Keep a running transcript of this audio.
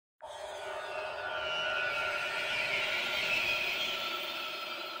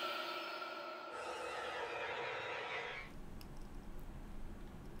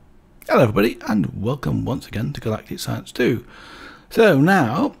Hello everybody and welcome once again to Galactic Science 2. So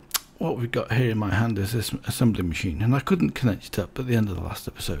now what we've got here in my hand is this assembly machine, and I couldn't connect it up at the end of the last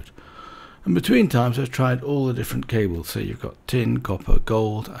episode. And between times I've tried all the different cables, so you've got tin, copper,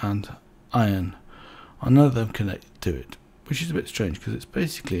 gold and iron. None of them connected to it, which is a bit strange because it's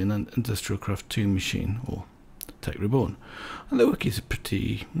basically an Industrial Craft 2 machine, or Tech Reborn. And the wiki is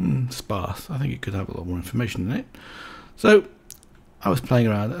pretty sparse. I think it could have a lot more information in it. So I was playing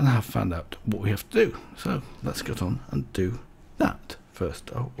around and I have found out what we have to do. So let's get on and do that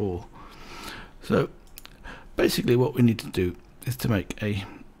first of all. So basically what we need to do is to make a,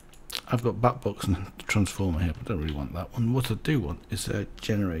 I've got backbox and transformer here, but I don't really want that one. What I do want is a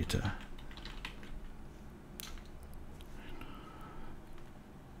generator.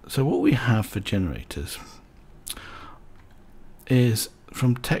 So what we have for generators is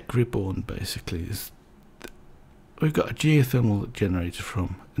from Tech Reborn, basically, is we've got a geothermal generator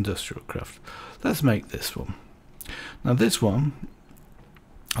from Industrial Craft. Let's make this one. Now this one,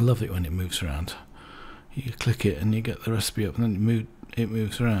 I love it when it moves around. You click it and you get the recipe up, and then it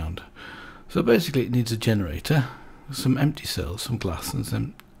moves around. So basically it needs a generator, some empty cells, some glass and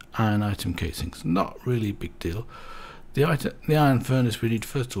some iron item casings. Not really a big deal. The iron furnace we need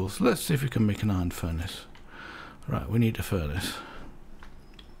first of all, so let's see if we can make an iron furnace. Right, we need a furnace.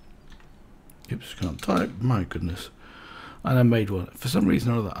 Oops, can't type, my goodness. And I made one. For some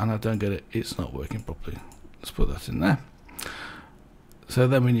reason or other, and I don't get it, it's not working properly. Let's put that in there. So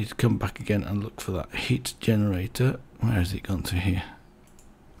then we need to come back again and look for that heat generator. Where has it gone to here?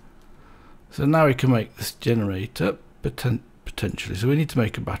 So now we can make this generator potentially. So we need to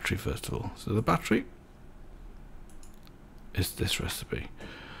make a battery first of all. So the battery is this recipe.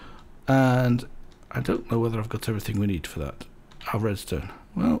 And I don't know whether I've got everything we need for that. Our redstone.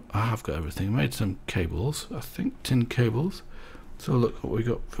 Well, I have got everything. I made some cables, I think tin cables. So look what we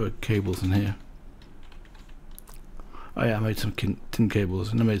got for cables in here. Oh yeah, I made some tin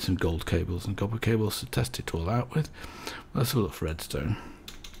cables, and I made some gold cables and copper cables to test it all out with. Let's have a look for redstone.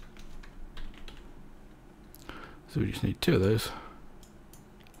 So we just need 2 of those.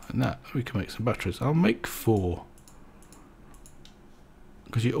 And that, we can make some batteries. I'll make 4.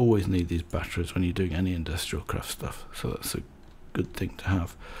 Because you always need these batteries when you're doing any industrial craft stuff. So that's a good thing to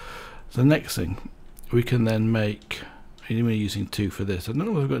have. The next thing we can then make, we're using 2 for this. I don't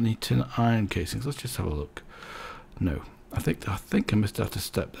know if we've got any tin iron casings. Let's just have a look. No, I think I missed out a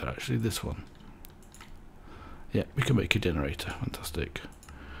step there actually. This one. Yeah, we can make a generator. Fantastic.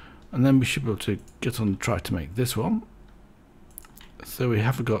 And then we should be able to get on and try to make this one. So we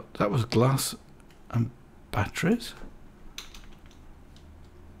have got, that was glass and batteries.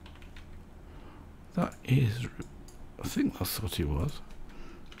 That is, I think that's what it was.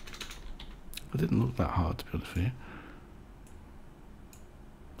 It didn't look that hard, to be honest with you.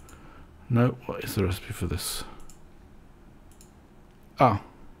 No, what is the recipe for this? Ah.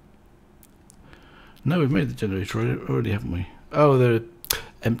 No, we've made the generator already, haven't we? Oh, they're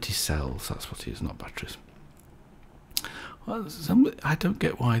empty cells, that's what it is, not batteries. Well, I don't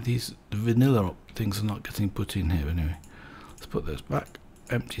get why these vanilla things are not getting put in here anyway. Let's put those back.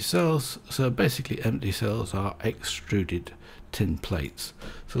 Empty cells. So basically empty cells are extruded tin plates.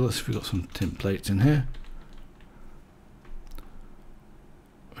 So let's see if we've got some tin plates in here.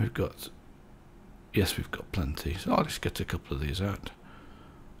 We've got, yes, we've got plenty. So I'll just get a couple of these out.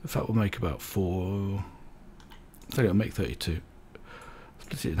 In fact, we'll make about 4. I'll make 32.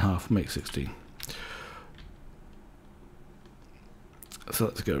 Split it in half, make 16. So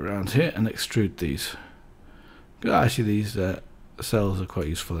let's go around here and extrude these. Actually, these cells are quite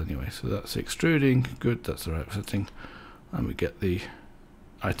useful anyway. So that's extruding, good, that's the right setting. And we get the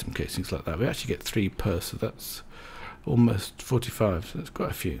item casings like that. We actually get 3 per, so that's almost 45, so that's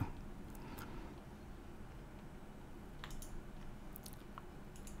quite a few.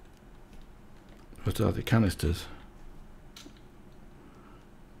 What are the canisters?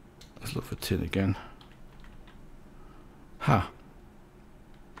 Let's look for tin again. Ha!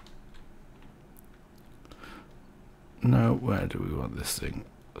 No, where do we want this thing?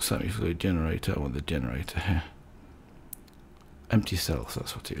 Semi-fluid generator. I want the generator here. Empty cells,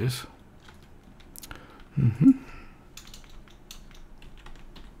 that's what it is. There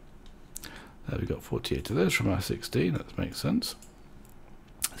we got 48 of those from our 16, that makes sense.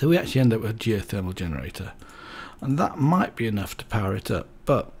 So we actually end up with a geothermal generator. And that might be enough to power it up,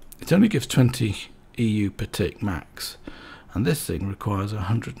 but it only gives 20 EU per tick max. And this thing requires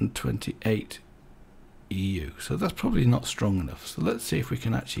 128 EU, so that's probably not strong enough. So let's see if we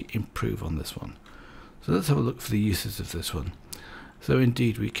can actually improve on this one. So let's have a look for the uses of this one. So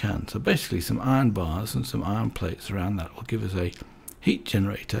indeed we can. So basically some iron bars and some iron plates around that will give us a heat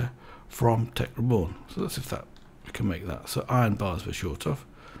generator from Tech Reborn. So let's see if that we can make that. So iron bars we're short of.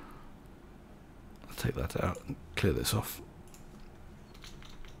 I'll take that out and clear this off.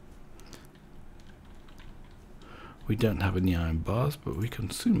 We don't have any iron bars, but we can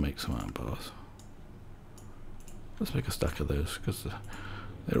soon make some iron bars. Let's make a stack of those because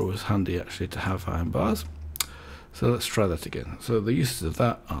they're always handy actually to have iron bars. So let's try that again. So the uses of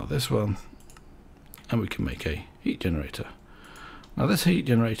that are this one, and we can make a heat generator. Now this heat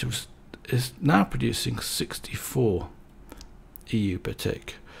generator is now producing 64 EU per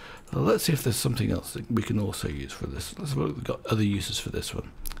tick. So let's see if there's something else that we can also use for this. Let's look, we've got other uses for this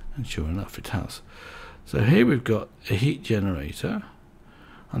one, and sure enough it has. So here we've got a heat generator,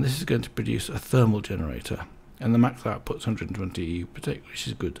 and this is going to produce a thermal generator, and the max output is 120 EU per tick, which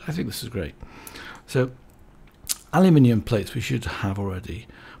is good. I think this is great. So aluminium plates we should have already,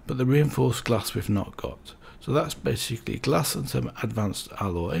 but the reinforced glass we've not got. So that's basically glass and some advanced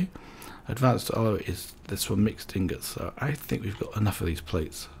alloy. Advanced alloy is this one, mixed ingots. So I think we've got enough of these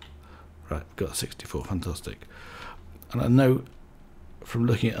plates. Right, we've got 64, fantastic. And I know from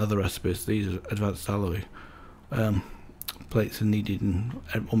looking at other recipes, these advanced alloy plates are needed in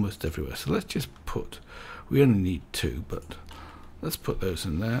almost everywhere. So let's just put, we only need 2, but let's put those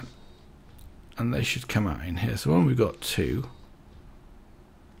in there, and they should come out in here. So when we've got 2,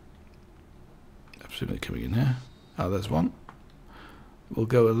 absolutely coming in here. Oh, there's one. We'll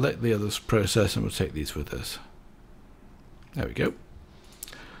go and let the others process, and we'll take these with us. There we go.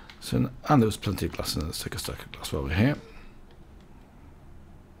 So, and there was plenty of glass in there. Let's take a stack of glass while we're here.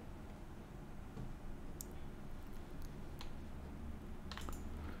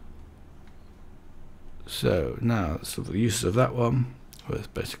 So now, so the uses of that one, well, it's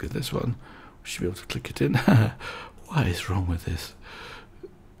basically this one. We should be able to click it in. What is wrong with this?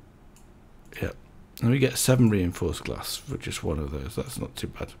 Yep. And we get 7 reinforced glass for just one of those. That's not too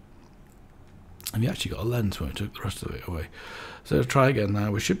bad. And we actually got a lens when we took the rest of it away. So try again now.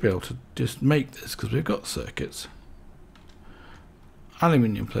 We should be able to just make this because we've got circuits.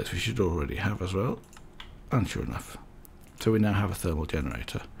 Aluminium plates we should already have as well. And sure enough. So we now have a thermal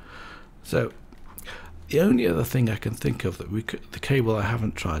generator. So the only other thing I can think of that we could, the cable I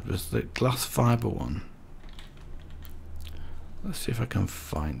haven't tried, was the glass fibre one. Let's see if I can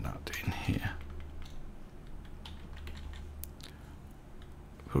find that in here.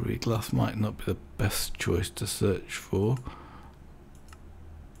 Probably glass might not be the best choice to search for.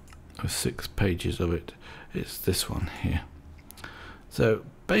 With 6 pages of it, it's this one here. So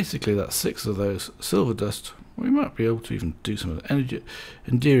basically that's 6 of those. Silver dust, we might be able to even do some of the energy.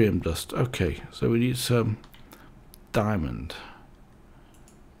 Enderium dust, okay, so we need some diamond.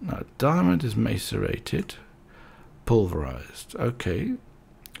 Now diamond is macerated, pulverized, okay,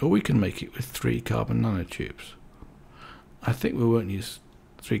 or we can make it with 3 carbon nanotubes. I think we won't use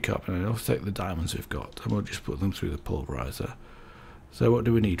 3 carbon nanotubes. Let's take the diamonds we've got and we'll just put them through the pulverizer. So what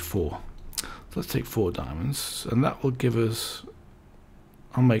do we need? 4. So let's take 4 diamonds, and that will give us,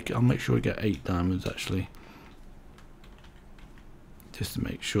 I'll make sure we get 8 diamonds actually, just to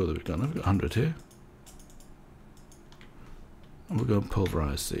make sure that we've got 100 here. And we'll go and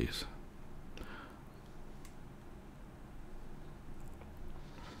pulverize these.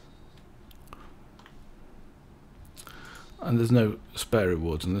 And there's no spare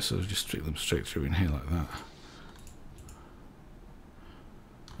rewards on this, so I'll just stick them straight through in here like that.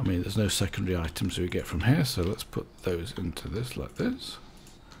 I mean, there's no secondary items we get from here, so let's put those into this like this.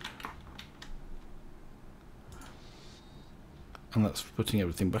 And that's putting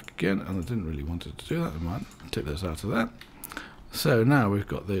everything back again, and I didn't really want it to do that. I might take those out of that. So now we've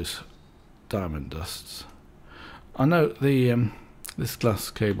got those diamond dusts. I know the this glass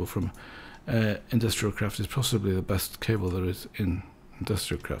cable from Industrial Craft is possibly the best cable there is in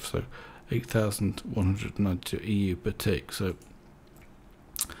Industrial Craft, so 8,192 EU per tick. So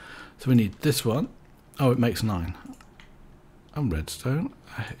we need this one. Oh, it makes 9. And redstone.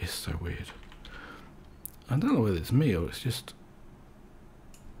 It's so weird. I don't know whether it's me or it's just.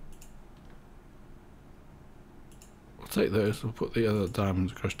 We'll take those. We'll put the other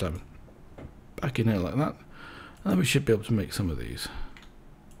diamonds, crushed diamond, back in here like that, and then we should be able to make some of these.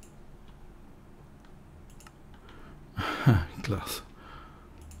 Glass.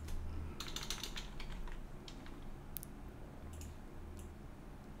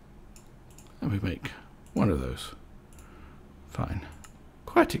 And we make one of those. Fine.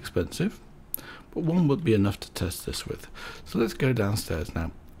 Quite expensive, but one would be enough to test this with. So let's go downstairs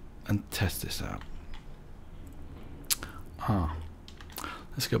now and test this out.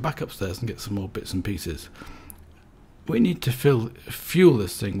 Let's go back upstairs and get some more bits and pieces. We need to fuel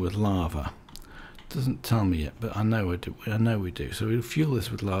this thing with lava Doesn't tell me yet, but I know we do. So we'll fuel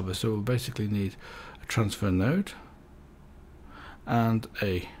this with lava. So we'll basically need a transfer node and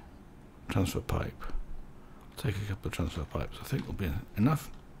a transfer pipe. I'll take a couple of transfer pipes. I think will be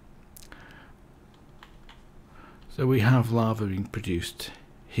enough. So we have lava being produced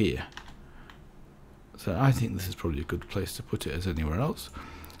here. So I think this is probably a good place to put it as anywhere else.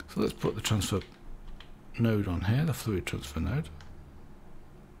 So let's put the transfer node on here, the fluid transfer node.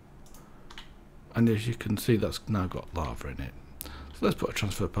 And as you can see, that's now got lava in it. So let's put a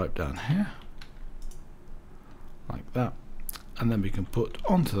transfer pipe down here, like that. And then we can put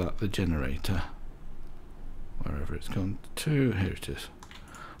onto that the generator, wherever it's gone to. Here it is.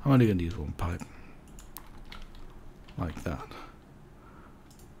 I'm only going to use one pipe. Like that.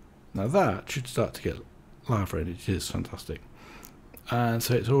 Now that should start to get lava in it. It is fantastic. And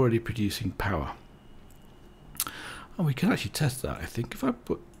so it's already producing power. And we can actually test that, I think. If I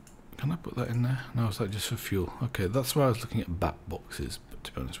put, can I put that in there? No, is that just for fuel? Okay, that's why I was looking at bat boxes, but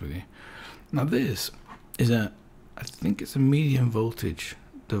to be honest with you. Now this is I think it's a medium voltage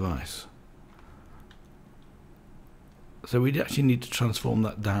device. So we actually need to transform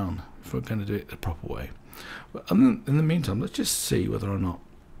that down if we're going to do it the proper way. But in the meantime, let's just see whether or not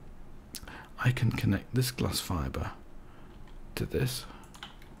I can connect this glass fibre to this.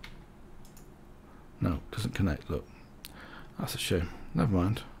 No, it doesn't connect. Look, that's a shame. Never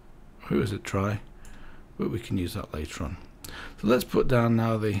mind. Who is it? Try. But we can use that later on. So let's put down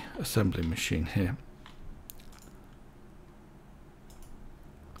now the assembly machine here.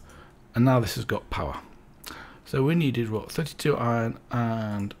 And now this has got power. So we needed what? 32 iron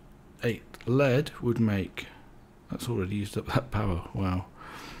and 8 lead would make. That's already used up that power. Wow.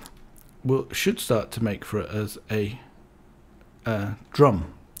 Well, should start to make for it as a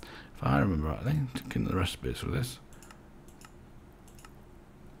drum, if I remember rightly. Looking at the recipes for this,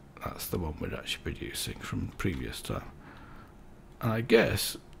 that's the one we're actually producing from previous time. And I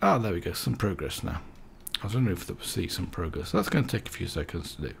guess, there we go, some progress now. I was wondering if there was some progress. That's going to take a few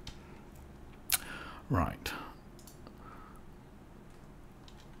seconds to do. Right.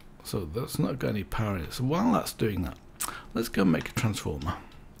 So that's not got any power in it. So while that's doing that, let's go and make a transformer.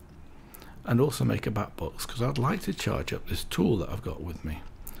 And also make a bat box, because I'd like to charge up this tool that I've got with me.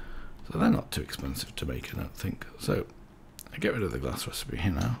 So they're not too expensive to make, I don't think. So I get rid of the glass recipe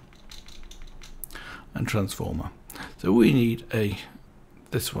here now. And transformer. So we need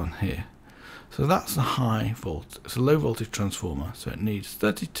this one here. So that's a high volt. It's a low voltage transformer. So it needs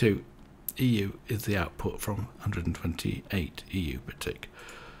 32 EU is the output from 128 EU per tick.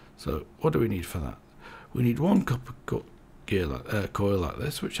 So what do we need for that? We need one copper coil like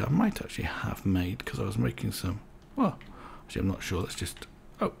this, which I might actually have made because I was making some. Well, actually I'm not sure. Let's just.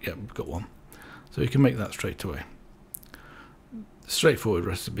 Oh yeah, we've got one. So we can make that straight away. Straightforward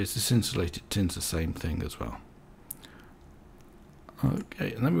recipes. This insulated tin's the same thing as well.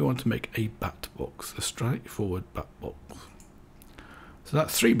 Okay, and then we want to make a bat box, a straightforward bat box. So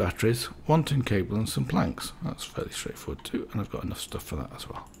that's 3 batteries, 1 tin cable and some planks. That's fairly straightforward too, and I've got enough stuff for that as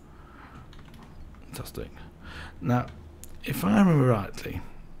well. Fantastic. Now, if I remember rightly,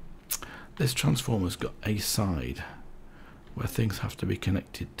 this transformer's got a side where things have to be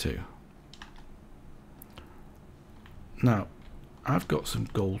connected to. Now, I've got some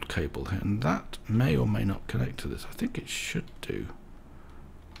gold cable here, and that may or may not connect to this. I think it should do.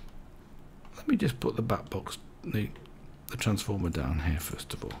 Let me just put the bat box, the transformer down here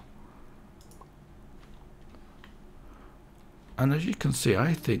first of all. And as you can see,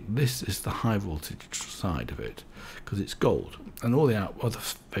 I think this is the high voltage side of it, because it's gold, and all the other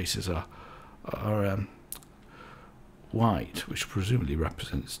faces are white, which presumably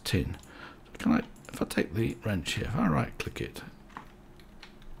represents tin. So can I, if I take the wrench here, if I right click it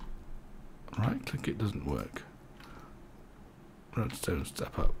doesn't work. Redstone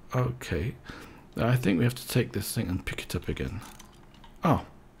step up. Okay, I think we have to take this thing and pick it up again. Oh,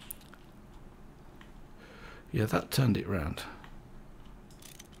 yeah, that turned it round.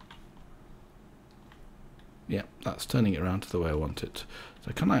 Yeah, that's turning it around to the way I want it.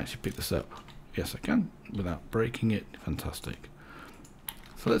 So can I actually pick this up? Yes, I can, without breaking it. Fantastic.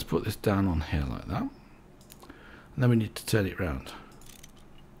 So let's put this down on here like that. And then we need to turn it round.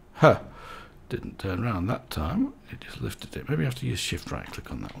 Huh! Didn't turn round that time. It just lifted it. Maybe I have to use shift right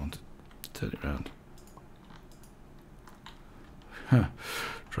click on that one to turn it round. Huh.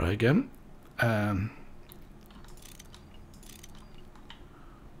 Try again. Ah,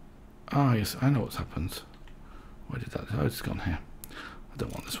 yes, I know what's happened. Where did that? Oh, it's gone here. I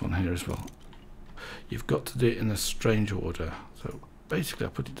don't want this one here as well. You've got to do it in a strange order. So basically I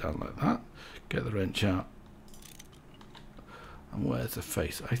put it down like that, get the wrench out, and where's the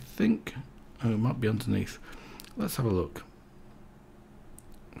face? I think Oh, it might be underneath. Let's have a look.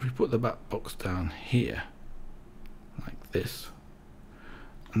 If we put the back box down here, like this,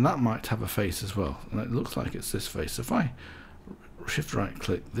 and that might have a face as well, and it looks like it's this face. If I shift right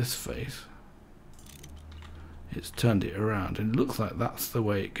click this face, it's turned it around, and it looks like that's the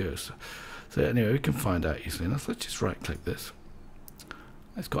way it goes. So anyway, we can find out easily enough. Let's just right click this.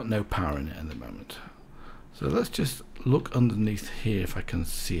 It's got no power in it at the moment. So let's just look underneath here if I can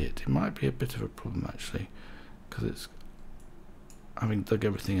see it. It might be a bit of a problem actually, because it's having dug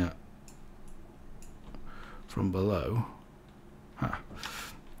everything out from below. I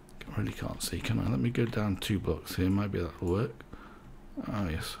really can't see, can I? Let me go down 2 blocks here, maybe that'll work. Oh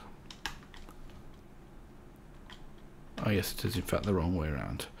yes. Oh yes, it is in fact the wrong way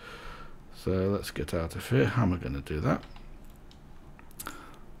around. So let's get out of here. How am I going to do that?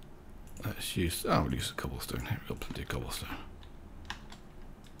 Let's use, we'll use a cobblestone here. We've got plenty of cobblestone.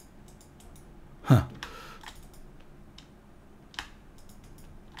 Huh.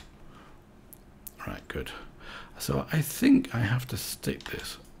 Right, good. So I think I have to stick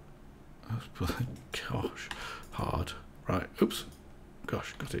this. Gosh, hard. Right, oops.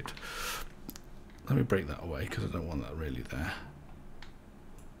 Gosh, got it. Let me break that away because I don't want that really there.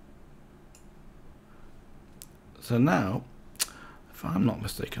 So now, if I'm not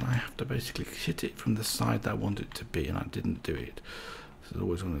mistaken, I have to basically hit it from the side that I want it to be, and I didn't do it. This is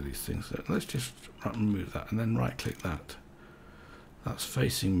always one of these things. So let's just remove that and then right click that. That's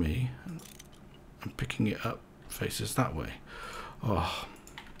facing me, and picking it up faces that way. Oh,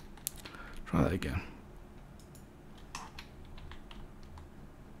 try that again.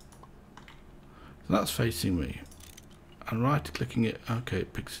 So that's facing me, and right clicking it, okay,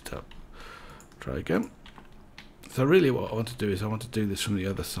 it picks it up. Try again. So really what I want to do is I want to do this from the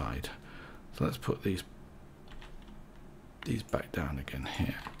other side. So let's put these back down again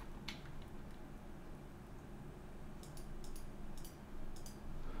here.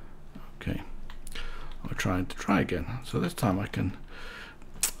 Okay. I'm trying to try again. So this time I can,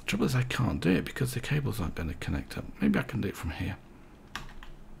 the trouble is I can't do it because the cables aren't going to connect up. Maybe I can do it from here.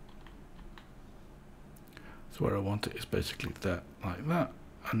 So where I want it is basically that, like that.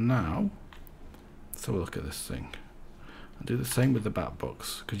 And now, let's have a look at this thing. I'll do the same with the back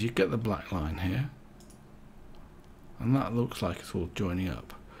box, because you get the black line here, and that looks like it's all joining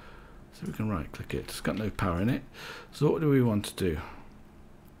up. So we can right click it. It's got no power in it. So what do we want to do?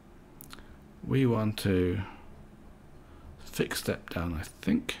 We want to fix step down, I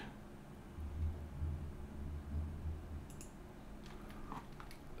think.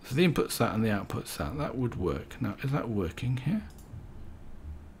 So the input's that and the output's that. That would work. Now, is that working here?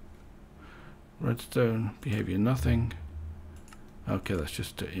 Redstone, behavior nothing. Okay, that's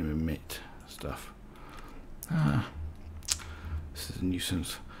just to emit stuff. This is a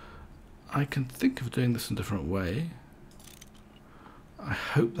nuisance. I can think of doing this in a different way. I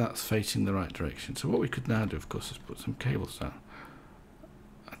hope that's facing the right direction. So what we could now do, of course, is put some cables down.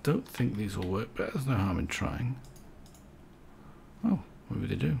 I don't think these will work, but there's no harm in trying. Oh, maybe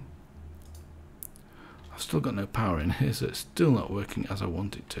they do. I've still got no power in here, so it's still not working as I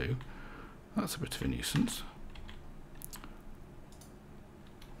want it to. That's a bit of a nuisance.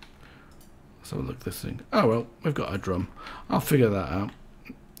 Let's have a look at this thing. Oh well, we've got a drum. I'll figure that out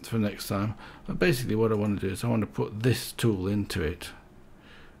for next time. But basically what I want to do is I want to put this tool into it,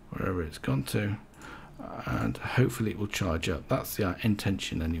 wherever it's gone to, and hopefully it will charge up. That's the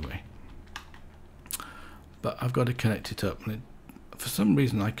intention anyway. But I've got to connect it up, and for some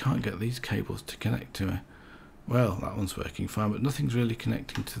reason I can't get these cables to connect to it. Well, that one's working fine, but nothing's really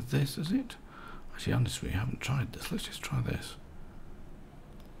connecting to this, is it? Actually, honestly, I haven't tried this. Let's just try this.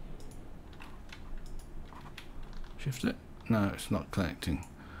 Shift it. No, it's not connecting.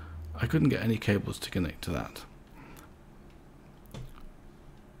 I couldn't get any cables to connect to that.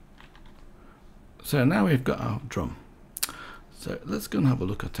 So now we've got our drum. So let's go and have a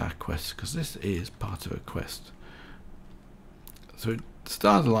look at our quest, because this is part of a quest. So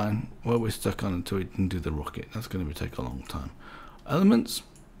start the line where we're stuck on until we can do the rocket. That's going to take a long time. Elements.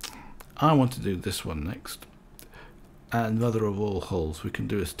 I want to do this one next. And mother of all holes. We can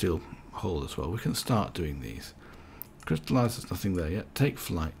do a steel hole as well. We can start doing these. Crystallize, there's nothing there yet. Take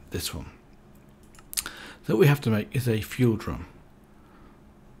flight, this one. So what we have to make is a fuel drum.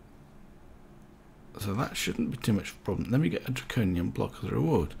 So that shouldn't be too much of a problem. Then we get a Draconium Block as a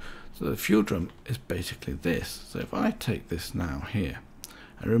reward. So the fuel drum is basically this. So if I take this now here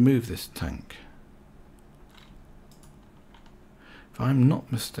and remove this tank, if I'm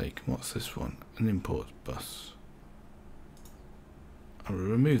not mistaken, what's this one? An import bus. I will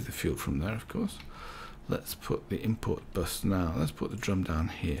remove the fuel from there, of course. Let's put the import bus now. Let's put the drum down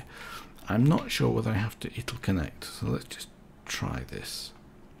here. I'm not sure whether it'll connect, so let's just try this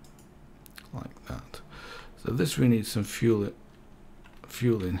like that. So this we need some fuel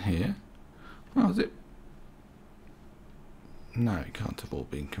in here. Oh, is it? No, it can't have all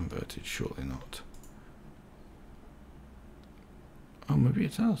been converted, surely not. Oh, maybe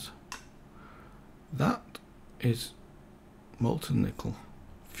it has. That is molten nickel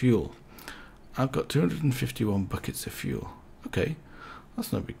fuel. I've got 251 buckets of fuel. Okay,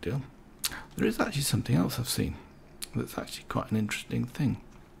 that's no big deal. There is actually something else I've seen that's actually quite an interesting thing.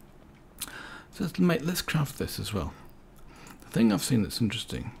 So let's craft this as well. The thing I've seen that's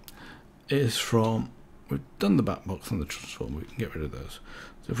interesting is from, we've done the back box and the transform, we can get rid of those.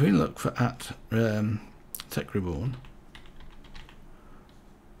 So if we look for Tech Reborn,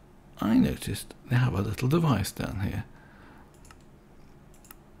 I noticed they have a little device down here,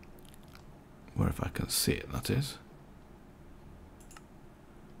 where if I can see it, that is.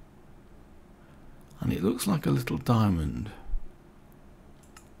 And it looks like a little diamond.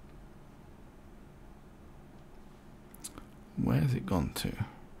 Where has it gone to?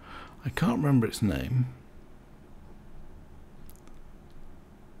 I can't remember its name.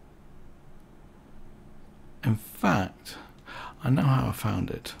 In fact, I know how I found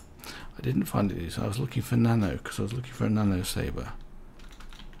it. I didn't find it, so I was looking for nano, because I was looking for a nano saber.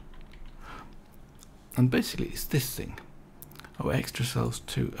 And basically it's this thing. Oh, extra cells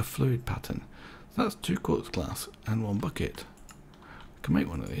to a fluid pattern. So that's 2 quartz glass and 1 bucket. I can make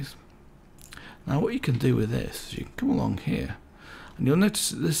one of these. Now what you can do with this is you can come along here, and you'll notice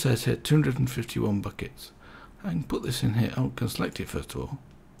that this says here 251 buckets. I can put this in here. Oh, I can select it first of all.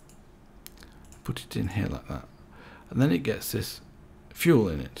 Put it in here like that. And then it gets this fuel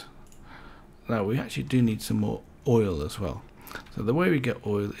in it. Now we actually do need some more oil as well. So the way we get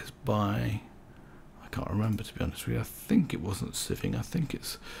oil is by, I can't remember, to be honest with you. I think it wasn't sieving. I think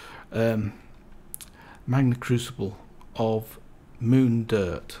it's magna crucible of moon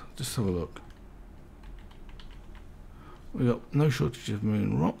dirt. Just have a look. We've got no shortage of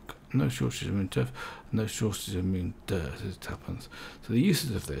moon rock, no shortage of moon turf, no shortage of moon dirt as it happens. So the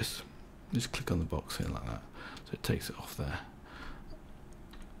uses of this, just click on the box here like that, so it takes it off there.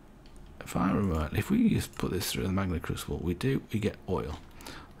 If I remember, if we just put this through the magna crucible, we get oil.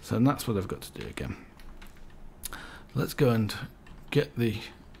 So that's what I've got to do again. Let's go and get the,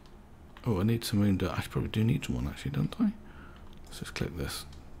 oh, I need some moon dirt. I probably do need one actually, don't I? Let's just click this,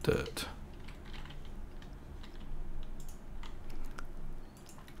 dirt.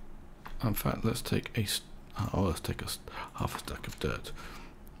 In fact, let's take a half a stack of dirt.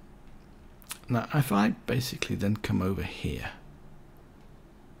 Now, if I basically then come over here,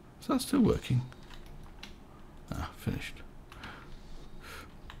 is that still working? Ah, finished.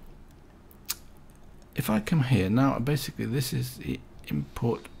 If I come here now, basically this is the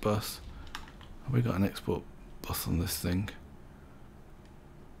import bus. Have we got an export bus on this thing?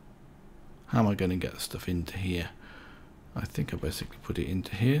 How am I going to get the stuff into here? I think I basically put it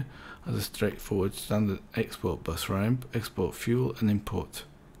into here as a straightforward standard export bus, where I export fuel and import.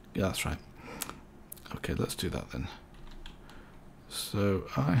 Yeah, that's right. Okay, let's do that then. So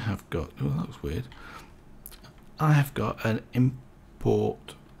I have got, oh, that was weird. I have got an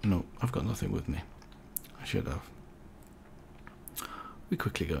import, no, I've got nothing with me. I should have. We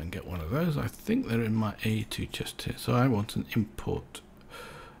quickly go and get one of those. I think they're in my A2 chest here. So I want an import,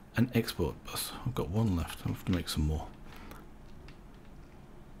 an export bus. I've got one left, I have to make some more.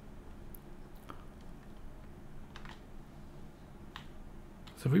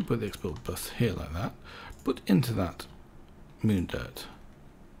 So if we put the export bus here like that, put into that moon dirt.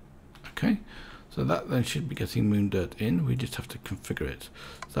 Okay, so that then should be getting moon dirt in. We just have to configure it.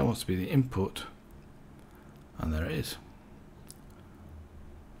 So that wants to be the input, and there it is.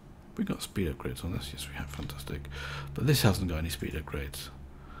 We got speed upgrades on this. Yes, we have. Fantastic. But this hasn't got any speed upgrades.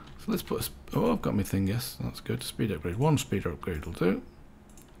 So let's put a, oh, I've got my thing. Yes, that's good. Speed upgrade. One speed upgrade will do,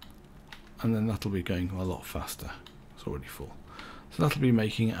 and then that'll be going a lot faster. It's already full. So that'll be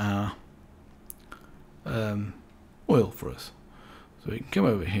making our oil for us. So we can come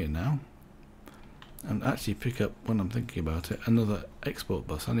over here now and actually pick up, when I'm thinking about it, another export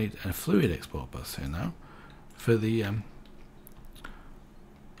bus. I need a fluid export bus here now for the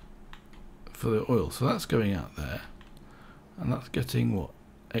oil. So that's going out there, and that's getting what?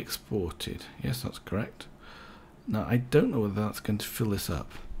 Exported. Yes, that's correct. Now I don't know whether that's going to fill this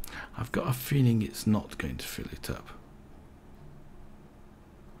up. I've got a feeling it's not going to fill it up.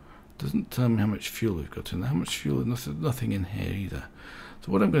 Doesn't tell me how much fuel we've got in there. How much fuel? Nothing in here either.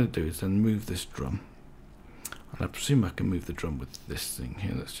 So what I'm going to do is then move this drum, and I presume I can move the drum with this thing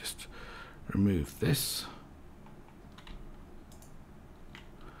here. Let's just remove this,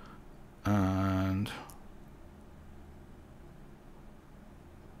 and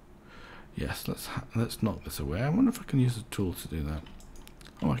yes, let's knock this away. I wonder if I can use a tool to do that.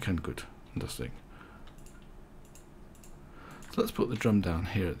 Oh, I can. Good, fantastic. So let's put the drum down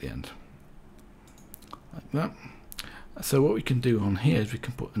here at the end, like that. So what we can do on here is we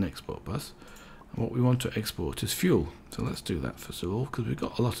can put an export bus, and what we want to export is fuel. So let's do that first of all, because we've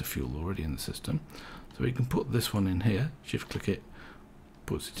got a lot of fuel already in the system. So we can put this one in here, shift click it,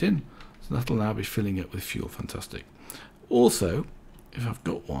 puts it in. So that'll now be filling it with fuel. Fantastic. Also, if I've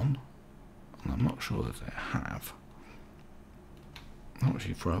got one, and I'm not sure that I have, not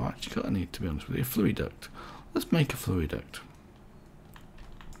actually for I've actually got any, to be honest with you, a fluid duct. Let's make a fluid duct.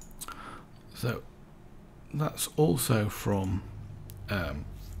 So that's also from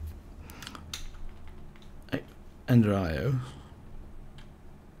Ender.io.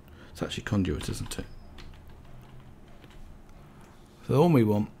 It's actually conduit, isn't it? So the one we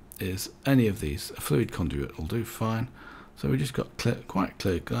want is any of these. A fluid conduit will do fine. So we just got quite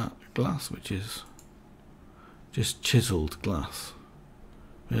clear glass, which is just chiseled glass.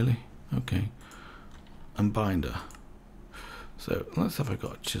 Really? Okay. And binder. So let's have I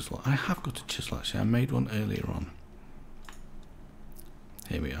got a chisel. I have got a chisel actually. I made one earlier on.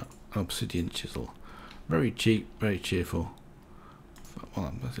 Here we are. An obsidian chisel. Very cheap, very cheerful.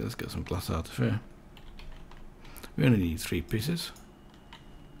 Well, let's get some glass out of here. We only need 3 pieces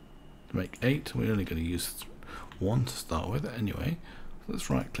to make 8. We're only going to use 1 to start with anyway. So let's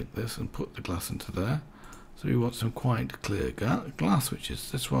right click this and put the glass into there. So we want some quite clear glass, which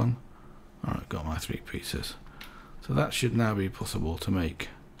is this one. Alright, got my 3 pieces. So that should now be possible to make.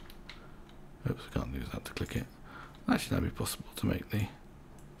 Oops, I can't use that to click it. That should now be possible to make the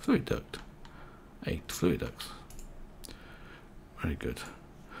fluid duct. 8 fluid ducts. Very good.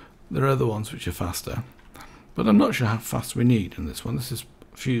 There are other ones which are faster, but I'm not sure how fast we need in this one. This is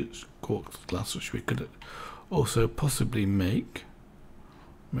fused quartz glass, which we could also possibly make.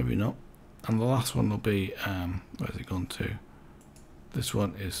 Maybe not. And the last one will be, where's it gone to? This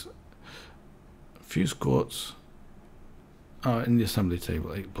one is fused quartz. In the assembly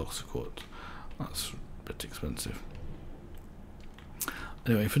table, 8 blocks of quartz. That's a bit expensive.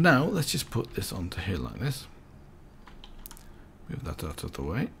 Anyway, for now, let's just put this onto here like this. Move that out of the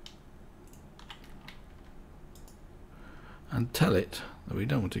way. And tell it that we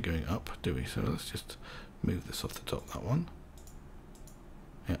don't want it going up, do we? So let's just move this off the top, that one.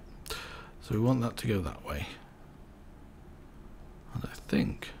 Yeah. So we want that to go that way. And I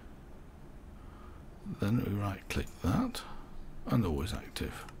think then we right click that and always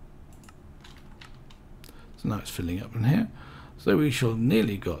active. So now it's filling up in here. So we shall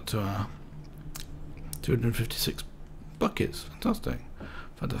nearly got to our 256 buckets. Fantastic.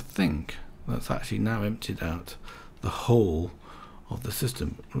 But I think that's actually now emptied out the whole of the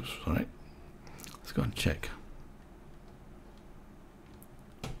system. Oops, sorry. Let's go and check.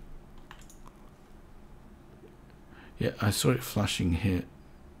 Yeah, I saw it flashing here.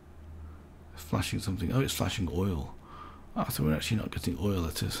 Flashing something. Oh, it's flashing oil. Ah, so we're actually not getting oil,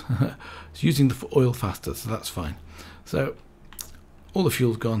 it is. It's using the oil faster, so that's fine. So all the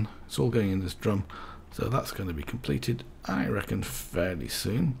fuel's gone. It's all going in this drum. So that's going to be completed, I reckon, fairly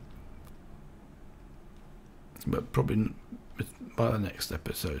soon. But probably by the next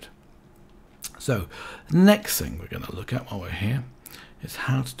episode. So the next thing we're going to look at while we're here is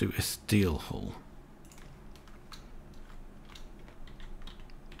how to do a steel hull.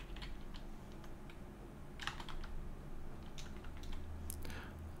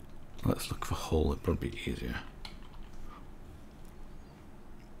 Let's look for hull, it'd probably be easier.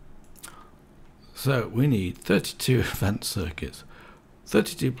 So we need 32 advanced circuits,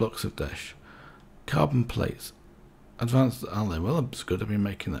 32 blocks of dash, carbon plates, advanced alloy. Well, that's good. I've been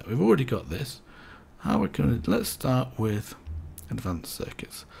making that. We've already got this. How we can? Let's start with advanced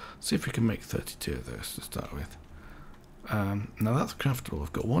circuits. See if we can make 32 of those to start with. Now that's craftable.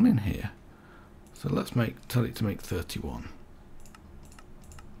 I've got one in here, so let's tell it to make 31.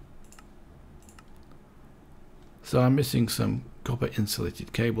 So I'm missing some copper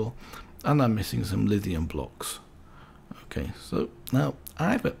insulated cable, and I'm missing some lithium blocks. Okay, so now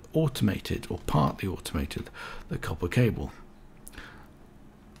I've automated, or partly automated, the copper cable,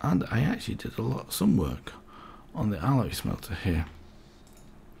 and I actually did some work on the alloy smelter here.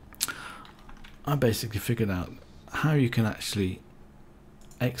 I basically figured out how you can actually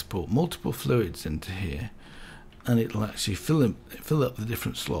export multiple fluids into here, and it'll actually fill up the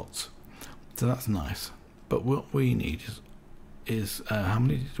different slots. So that's nice. But what we need is how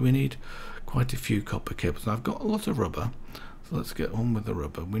many do we need? Quite a few copper cables. Now I've got a lot of rubber, so let's get on with the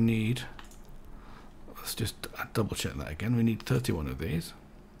rubber. We need, let's just double check that again. We need 31 of these.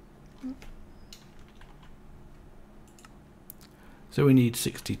 So we need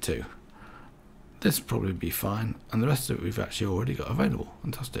 62. This will probably be fine, and the rest of it we've actually already got available.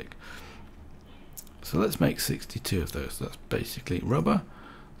 Fantastic. So let's make 62 of those. That's basically rubber.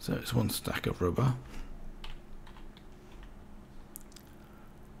 So it's one stack of rubber.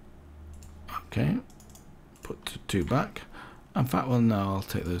 Okay, put 2 back. In fact, well, no, I'll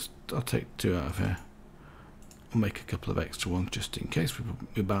take those. I'll take 2 out of here. We'll make a couple of extra ones just in case.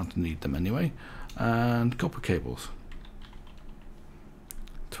 We're bound to need them anyway. And copper cables.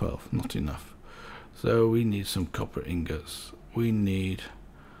 12, not enough. So we need some copper ingots. We need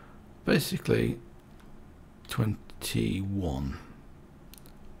basically 21.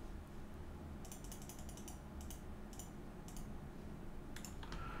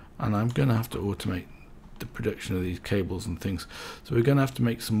 And I'm going to have to automate the production of these cables and things. So we're going to have to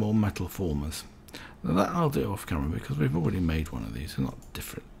make some more metal formers. Now that I'll do off camera because we've already made one of these. They're not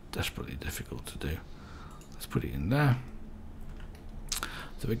desperately difficult to do. Let's put it in there.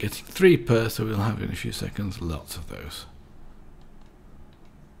 So we're getting 3 per, so we'll have in a few seconds lots of those.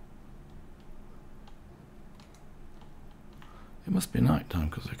 It must be night time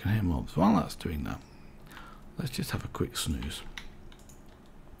because I can hear mobs. While that's doing that, let's just have a quick snooze.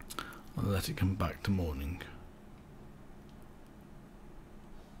 I'll let it come back to morning.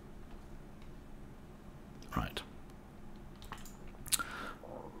 Right.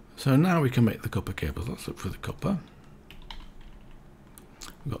 So now we can make the copper cables. Let's look for the copper.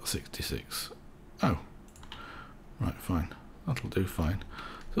 We've got 66. Oh, right, fine. That'll do fine.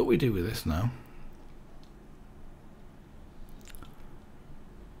 So what we do with this now,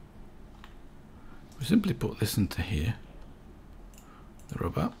 we simply put this into here, the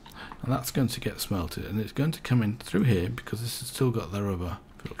rubber, and that's going to get smelted, and it's going to come in through here because this has still got the rubber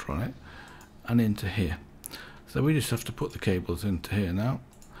filter on it, and into here. So we just have to put the cables into here now,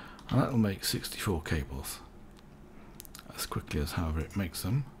 and that will make 64 cables. As quickly as however it makes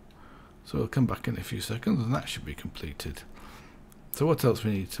them. So we'll come back in a few seconds and that should be completed. So what else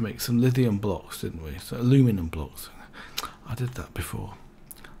we need to make? Some lithium blocks, didn't we? So aluminum blocks. I did that before.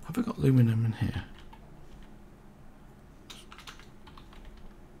 Have we got aluminum in here?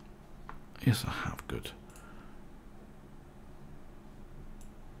 Yes, I have. Good.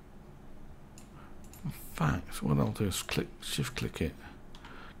 In fact, what I'll do is shift click it.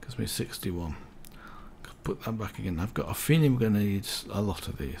 Gives me 61. Put that back again. I've got a feeling we're going to need a lot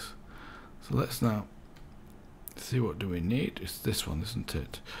of these. So let's now see what do we need. It's this one, isn't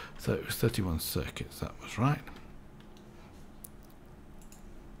it? So it was 31 circuits, that was right.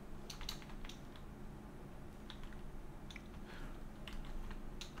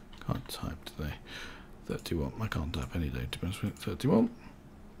 Can't type today. 31. I can't type any day to be honest with it. 31.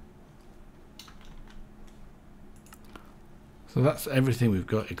 So that's everything we've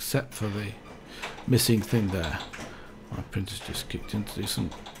got except for the missing thing there. My printer's just kicked in to do some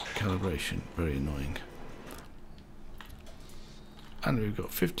calibration. Very annoying. And we've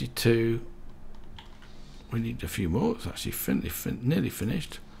got 52. We need a few more. It's actually nearly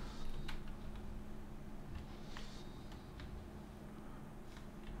finished.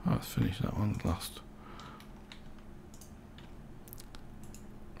 Oh, let's finish that one last.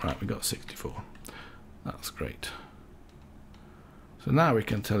 Right, we got 64. That's great. So now we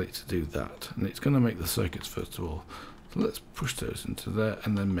can tell it to do that, and it's going to make the circuits first of all. So let's push those into there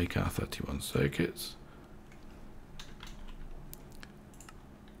and then make our 31 circuits.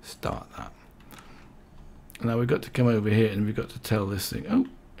 Start that. Now we've got to come over here and we've got to tell this thing, oh,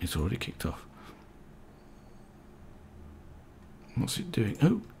 it's already kicked off. What's it doing?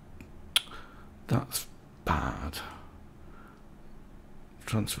 Oh, that's bad.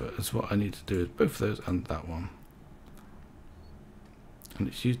 Transfer is what I need to do, is both of those and that one. And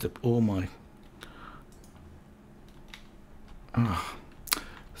it's used up all my...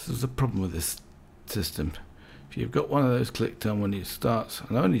 this is the problem with this system. If you've got one of those clicked on when it starts,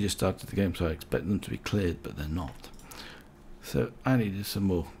 and I only just started the game so I expect them to be cleared, but they're not. So I needed some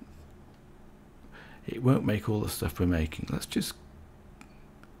more. It won't make all the stuff we're making. Let's just...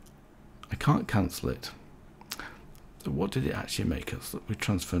 I can't cancel it. So what did it actually make us? Look, we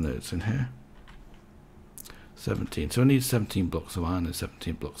transfer nodes in here. 17. So I need 17 blocks of iron and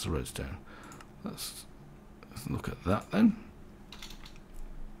 17 blocks of redstone. Let's look at that then.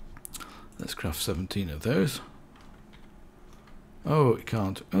 Let's craft 17 of those. Oh, it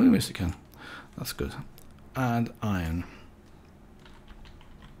can't. Oh, yes, it can. That's good. And iron.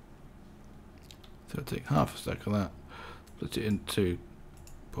 So I'll take half a stack of that, split it into,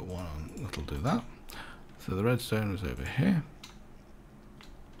 put one on, that'll do that. So the redstone is over here.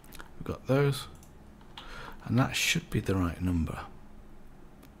 We've got those. And that should be the right number.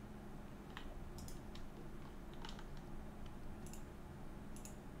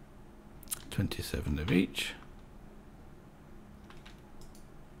 27 of each.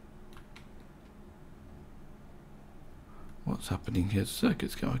 What's happening here?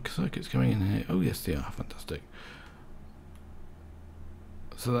 Circuits coming in here. Oh yes, they are. Fantastic.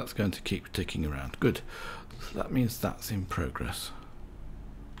 So that's going to keep ticking around. Good. So that means that's in progress.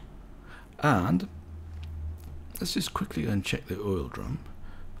 And let's just quickly go and check the oil drum,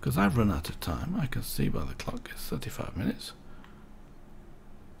 because I've run out of time. I can see by the clock it's 35 minutes.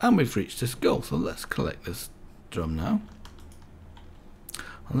 And we've reached this goal. So let's collect this drum now.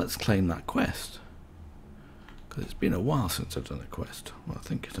 And let's claim that quest. Because it's been a while since I've done a quest. Well, I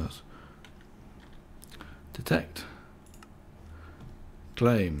think it has. Detect.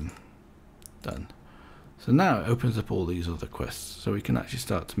 Claim. Done. So now it opens up all these other quests. So we can actually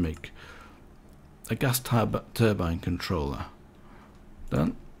start to make a gas turbine controller.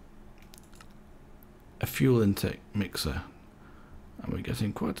 Done. A fuel intake mixer. And we're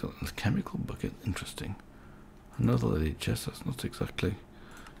getting quite a chemical bucket. Interesting. Another lady chest. That's not exactly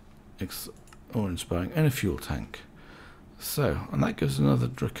awe-inspiring. And a fuel tank. So, and that gives another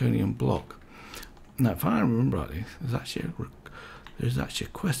Draconium Block. Now, if I remember rightly, there's actually a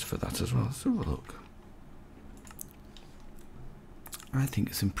quest for that as well. Let's have a look. I think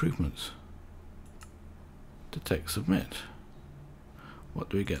it's improvements. Detect, submit. What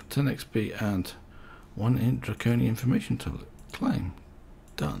do we get? 10 XP and 1 Draconium information tablet. Claim.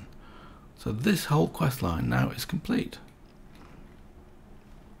 Done. So this whole quest line now is complete.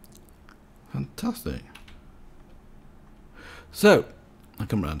 Fantastic. So, I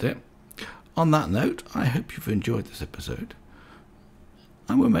come round here. On that note, I hope you've enjoyed this episode.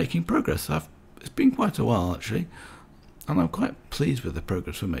 And we're making progress. It's been quite a while actually, and I'm quite pleased with the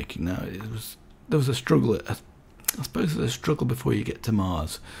progress we're making now. There was a struggle. I suppose there's a struggle before you get to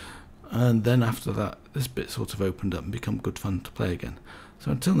Mars, and then after that, this bit sort of opened up and become good fun to play again.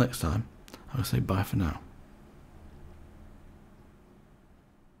 So until next time, I'll say bye for now.